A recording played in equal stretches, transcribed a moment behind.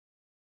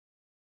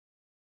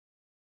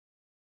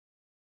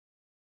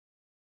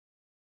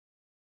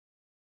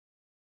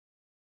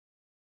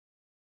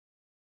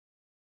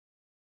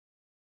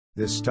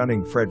This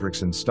stunning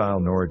Fredrickson-style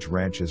Norridge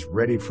Ranch is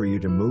ready for you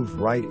to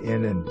move right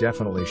in and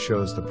definitely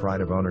shows the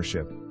pride of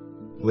ownership.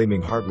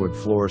 Gleaming hardwood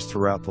floors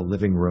throughout the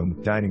living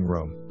room, dining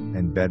room,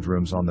 and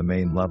bedrooms on the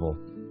main level.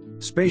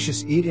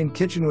 Spacious eat-in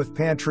kitchen with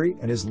pantry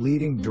and is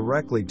leading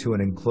directly to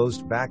an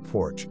enclosed back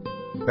porch.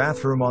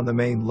 Bathroom on the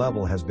main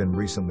level has been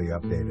recently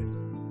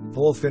updated.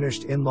 Full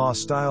finished in-law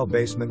style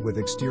basement with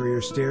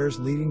exterior stairs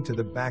leading to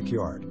the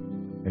backyard.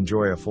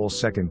 Enjoy a full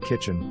second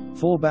kitchen,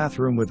 full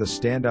bathroom with a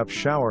stand-up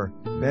shower,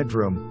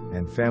 bedroom,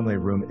 and family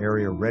room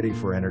area ready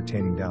for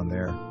entertaining down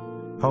there.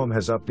 Home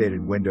has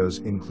updated windows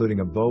including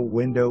a bow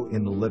window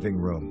in the living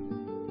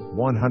room.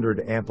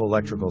 100 amp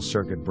electrical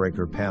circuit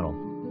breaker panel.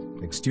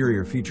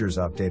 Exterior features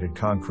updated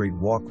concrete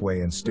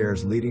walkway and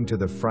stairs leading to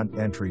the front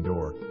entry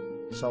door.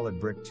 Solid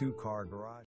brick 2-car garage.